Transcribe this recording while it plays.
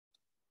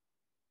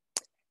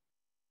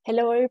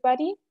Hello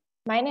everybody,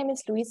 my name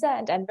is Luisa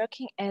and I'm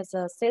working as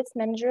a sales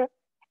manager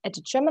at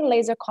the German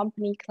laser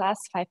company Class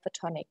 5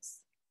 Photonics.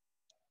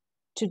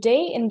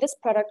 Today in this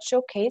product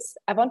showcase,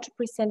 I want to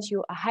present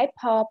you a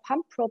high-power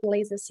pump probe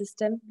laser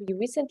system we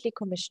recently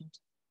commissioned.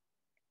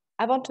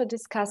 I want to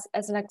discuss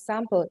as an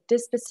example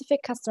this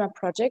specific customer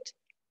project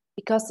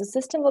because the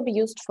system will be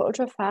used for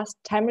ultra-fast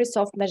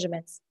time-resolved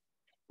measurements,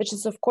 which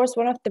is of course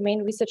one of the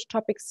main research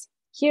topics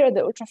here at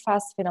the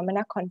Ultrafast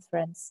Phenomena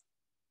Conference.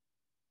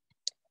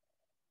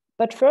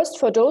 But first,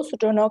 for those who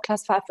don't know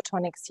Class 5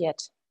 Photonics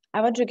yet,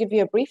 I want to give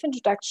you a brief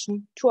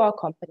introduction to our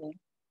company.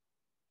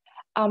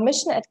 Our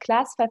mission at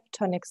Class 5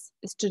 Photonics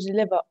is to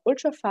deliver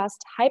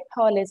ultra-fast,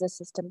 high-power laser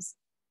systems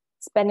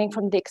spanning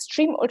from the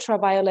extreme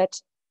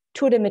ultraviolet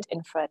to the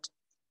mid-infrared,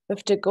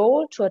 with the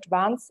goal to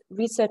advance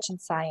research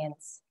and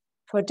science.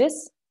 For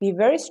this, we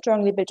very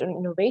strongly build on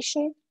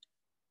innovation,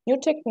 new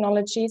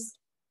technologies,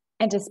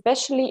 and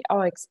especially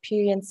our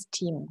experienced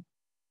team.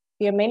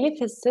 We are mainly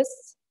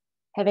physicists,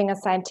 having a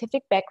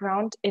scientific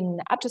background in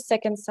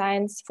attoseconds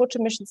science,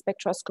 photoemission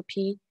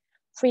spectroscopy,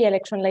 free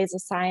electron laser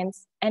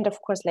science, and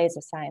of course laser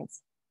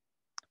science.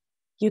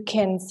 You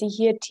can see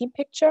here a team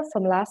picture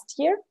from last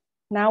year.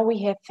 Now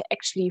we have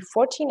actually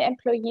 14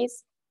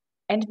 employees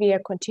and we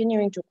are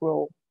continuing to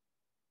grow.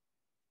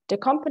 The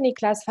company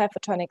Class 5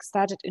 Photonics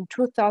started in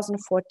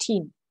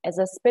 2014 as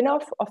a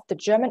spin-off of the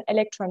German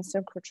electron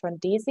synchrotron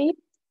DESI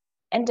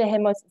and the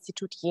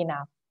Helmholtz-Institut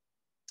Jena.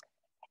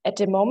 At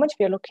the moment,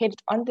 we are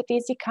located on the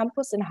DESI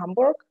campus in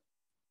Hamburg,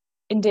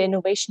 in the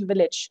Innovation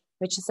Village,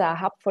 which is a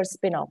hub for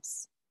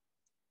spin-offs.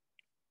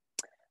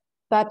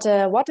 But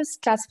what is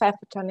Class 5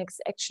 Photonics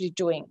actually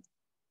doing?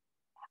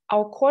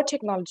 Our core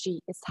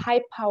technology is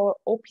high-power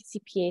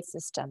OPCPA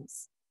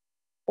systems.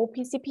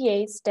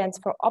 OPCPA stands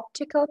for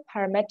Optical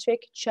Parametric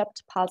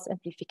Chopped Pulse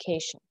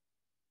Amplification,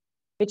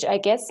 which I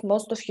guess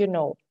most of you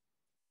know.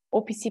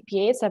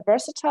 OPCPA is a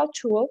versatile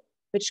tool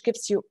which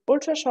gives you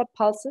ultra-short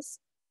pulses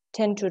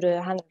 10 to the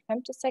 100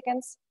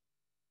 femtoseconds,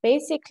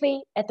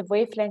 basically at the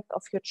wavelength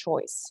of your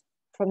choice,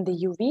 from the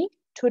UV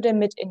to the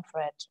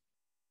mid-infrared.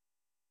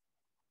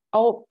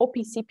 Our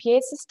OPCPA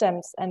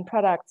systems and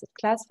products at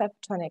Class 5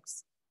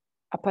 Photonics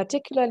are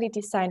particularly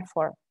designed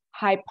for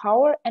high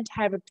power and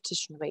high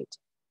repetition rate.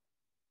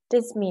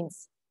 This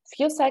means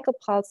few cycle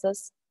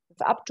pulses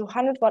with up to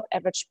 100 watt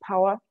average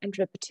power and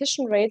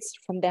repetition rates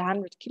from the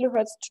 100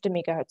 kilohertz to the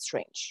megahertz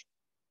range.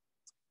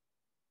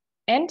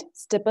 And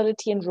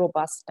stability and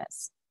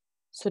robustness,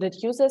 so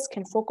that users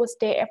can focus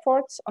their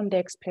efforts on their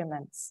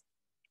experiments.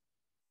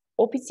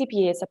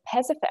 OPCPA is a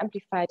passive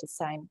amplifier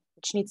design,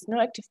 which needs no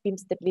active beam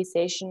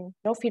stabilization,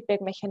 no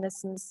feedback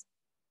mechanisms,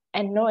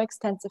 and no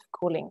extensive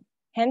cooling,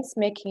 hence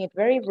making it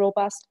very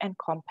robust and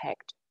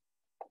compact.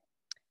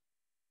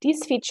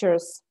 These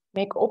features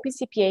make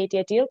OPCPA the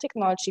ideal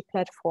technology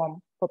platform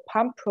for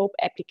pump probe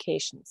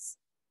applications.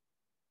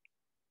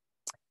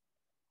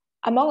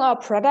 Among our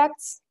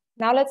products,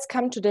 now let's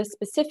come to the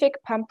specific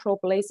pump probe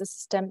laser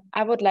system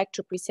I would like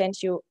to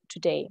present you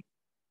today.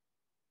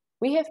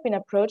 We have been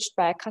approached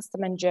by a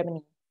customer in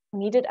Germany who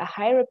needed a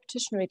high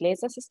repetition rate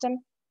laser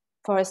system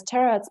for his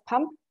terahertz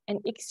pump and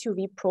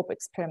XUV probe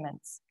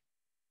experiments.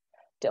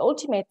 The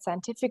ultimate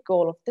scientific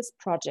goal of this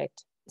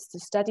project is to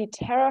study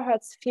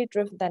terahertz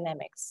field-driven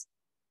dynamics,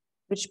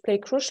 which play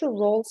crucial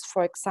roles,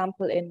 for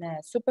example, in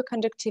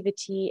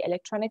superconductivity,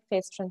 electronic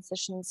phase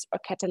transitions, or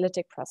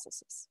catalytic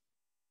processes.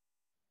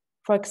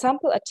 For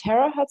example, a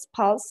terahertz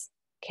pulse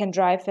can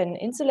drive an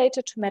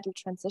insulator to metal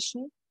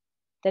transition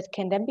that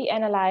can then be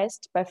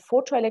analyzed by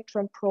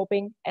photoelectron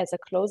probing as a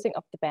closing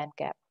of the band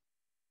gap.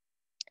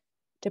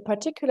 The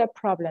particular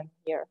problem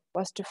here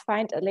was to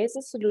find a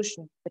laser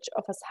solution which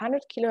offers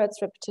 100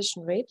 kilohertz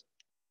repetition rate,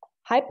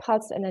 high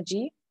pulse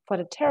energy for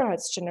the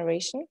terahertz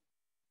generation,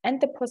 and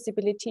the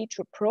possibility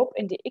to probe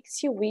in the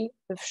XUV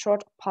with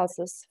short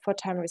pulses for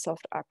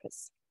time-resolved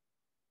ARPES.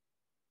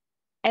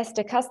 As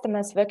the customer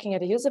is working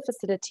at a user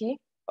facility,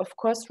 of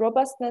course,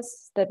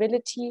 robustness,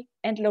 stability,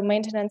 and low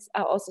maintenance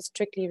are also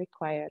strictly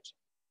required.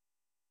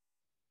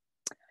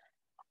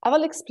 I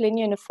will explain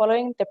you in the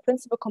following the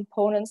principal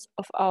components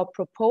of our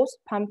proposed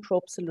pump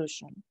probe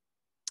solution.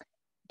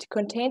 It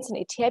contains an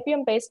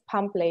ytterbium-based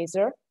pump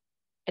laser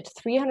at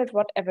 300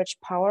 watt average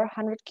power,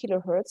 100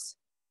 kilohertz,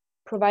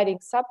 providing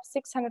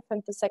sub-600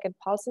 femtosecond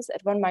pulses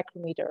at 1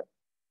 micrometer.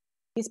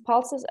 These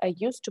pulses are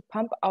used to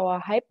pump our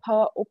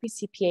high-power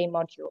OPCPA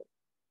module.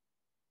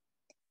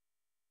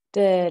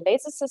 The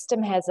laser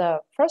system has a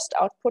first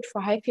output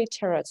for high field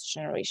terahertz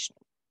generation.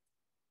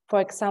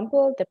 For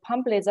example, the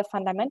pump laser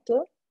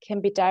fundamental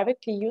can be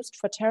directly used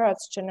for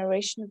terahertz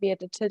generation via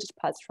the tilted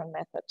pulse run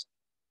method.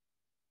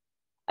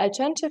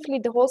 Alternatively,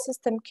 the whole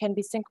system can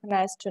be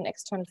synchronized to an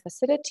external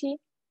facility,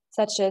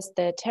 such as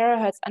the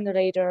terahertz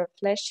undulator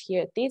flash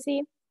here at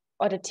DESI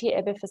or the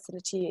TLB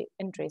facility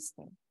in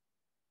Dresden.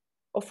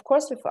 Of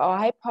course, with our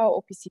high-power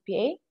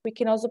OPCPA, we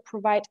can also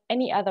provide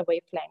any other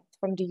wavelength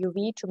from the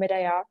UV to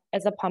mid-IR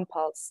as a pump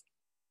pulse.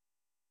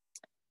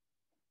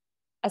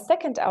 A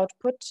second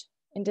output,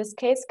 in this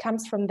case,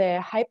 comes from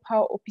the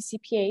high-power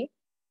OPCPA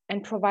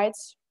and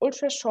provides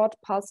ultra-short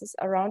pulses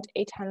around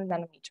 800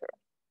 nanometer.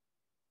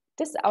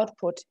 This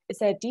output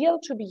is ideal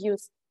to be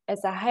used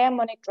as a high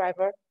harmonic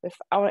driver with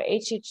our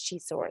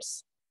HHG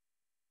source.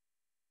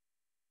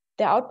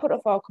 The output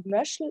of our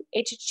commercial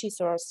HHG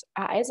source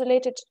are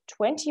isolated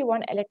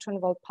 21 electron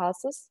volt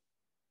pulses,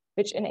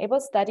 which enable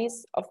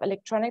studies of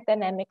electronic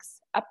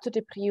dynamics up to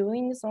the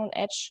preunion zone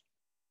edge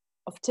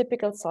of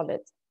typical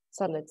solids.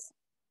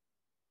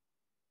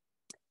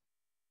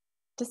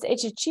 This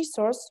HHG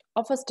source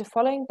offers the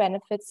following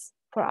benefits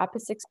for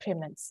ARPES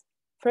experiments.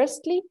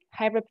 Firstly,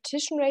 high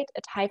repetition rate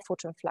at high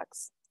photon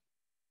flux.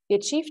 We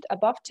achieved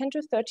above 10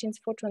 to 13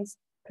 photons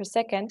per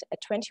second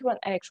at 21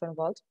 electron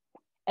volt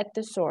at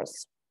the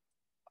source.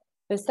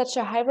 With such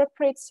a high rep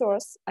rate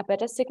source, a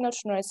better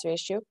signal-to-noise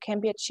ratio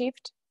can be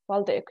achieved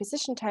while the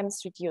acquisition time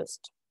is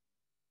reduced.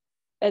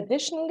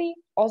 Additionally,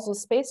 also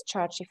space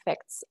charge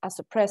effects are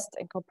suppressed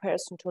in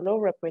comparison to low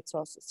rep rate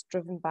sources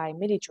driven by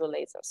millijoule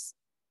lasers.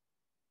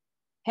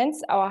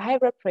 Hence, our high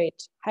rep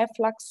rate, high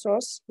flux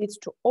source leads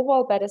to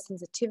overall better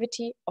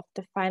sensitivity of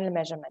the final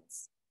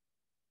measurements.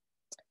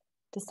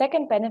 The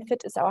second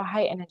benefit is our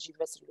high energy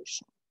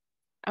resolution.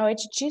 Our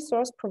HHG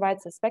source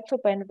provides a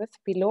spectral bandwidth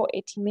below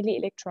 80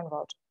 millielectron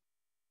volt,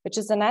 which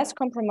is a nice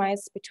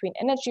compromise between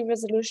energy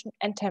resolution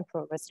and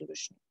temporal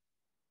resolution.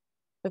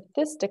 With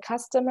this, the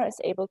customer is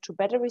able to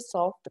better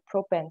resolve the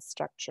probe band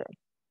structure.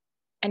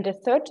 And the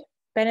third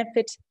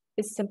benefit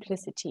is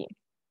simplicity.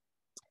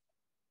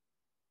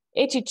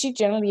 HHG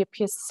generally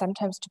appears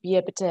sometimes to be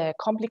a bit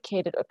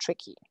complicated or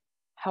tricky.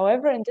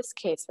 However, in this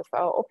case, with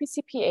our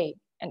OPCPA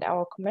and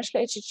our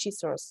commercial HHG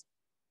source,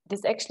 it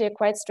is actually a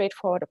quite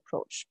straightforward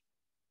approach.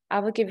 I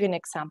will give you an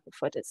example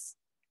for this.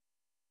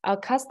 Our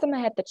customer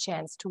had the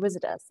chance to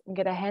visit us and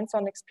get a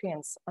hands-on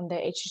experience on their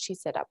HHG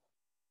setup.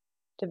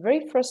 The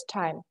very first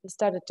time he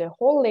started the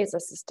whole laser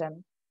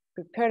system,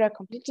 prepared a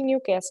completely new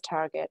gas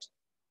target,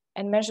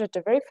 and measured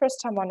the very first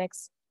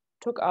harmonics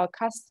took our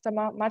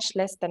customer much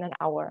less than an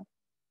hour.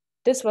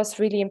 This was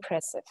really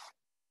impressive.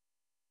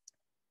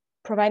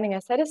 Providing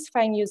a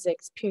satisfying user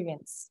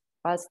experience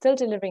while still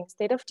delivering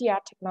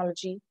state-of-the-art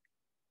technology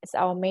is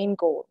our main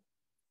goal.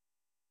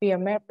 We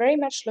are very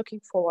much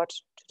looking forward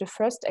to the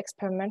first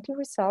experimental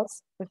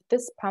results with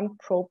this pump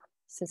probe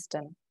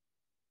system.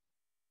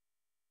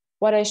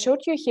 What I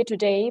showed you here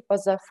today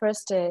was our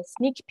first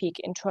sneak peek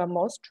into our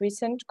most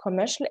recent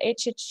commercial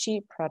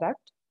HHG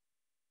product,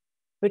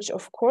 which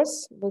of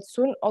course will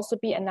soon also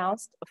be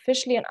announced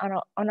officially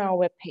on our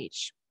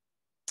webpage.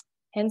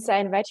 Hence, I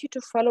invite you to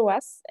follow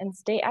us and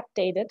stay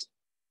updated.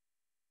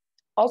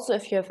 Also,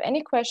 if you have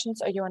any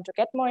questions or you want to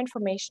get more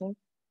information,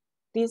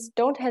 please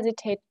don't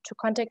hesitate to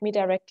contact me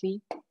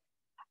directly.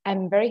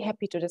 I'm very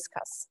happy to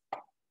discuss.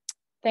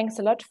 Thanks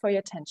a lot for your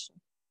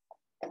attention.